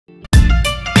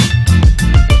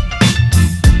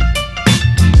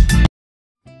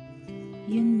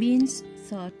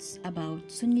thoughts about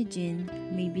Son Ye Jin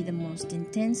may be the most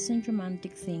intense and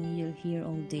romantic thing you'll hear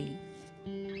all day.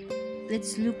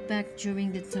 Let's look back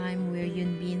during the time where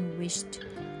Hyun wished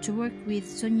to work with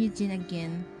Son Ye Jin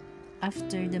again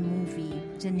after the movie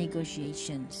The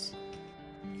Negotiations.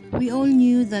 We all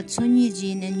knew that Son Ye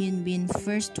Jin and Hyun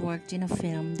first worked in a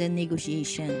film, The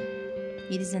Negotiation.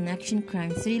 It is an action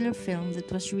crime thriller film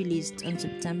that was released on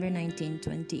September 19,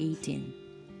 2018.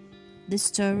 The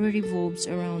story revolves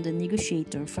around a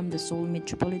negotiator from the Seoul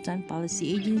Metropolitan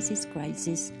Policy Agency's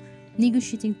crisis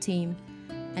negotiating team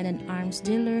and an arms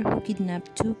dealer who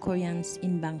kidnapped two Koreans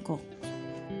in Bangkok.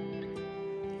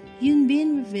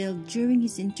 Hyun revealed during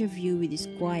his interview with his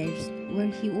choirs where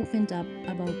he opened up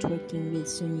about working with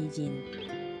Son Ye Jin.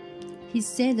 He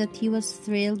said that he was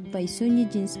thrilled by Son Ye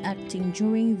Jin's acting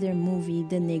during their movie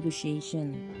The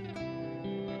Negotiation.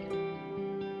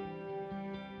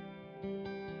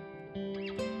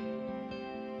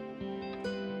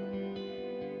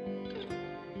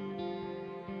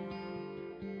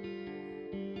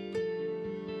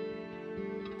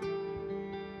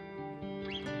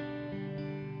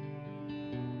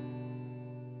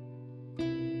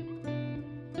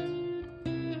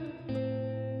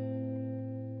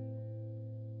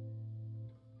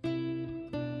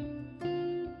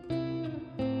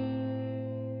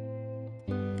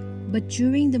 But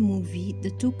during the movie,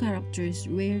 the two characters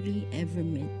rarely ever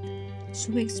met,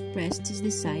 so he expressed his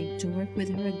desire to work with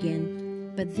her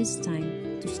again, but this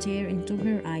time to stare into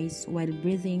her eyes while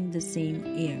breathing the same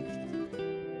air.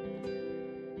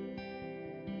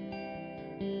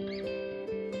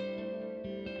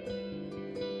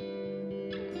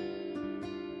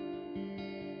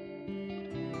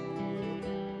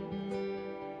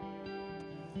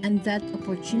 And that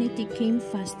opportunity came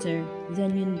faster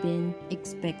than Hyun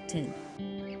expected,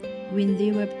 when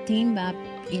they were teamed up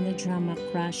in a drama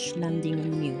Crash Landing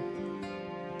on You.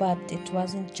 But it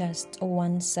wasn't just a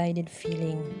one-sided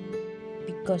feeling,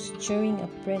 because during a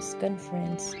press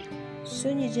conference,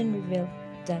 Son Ye Jin revealed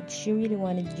that she really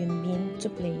wanted Hyun to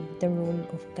play the role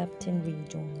of Captain Ri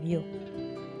Jong-yoo.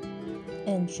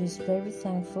 And she's very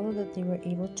thankful that they were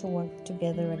able to work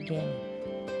together again.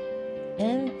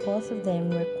 And both of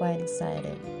them were quite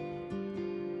excited.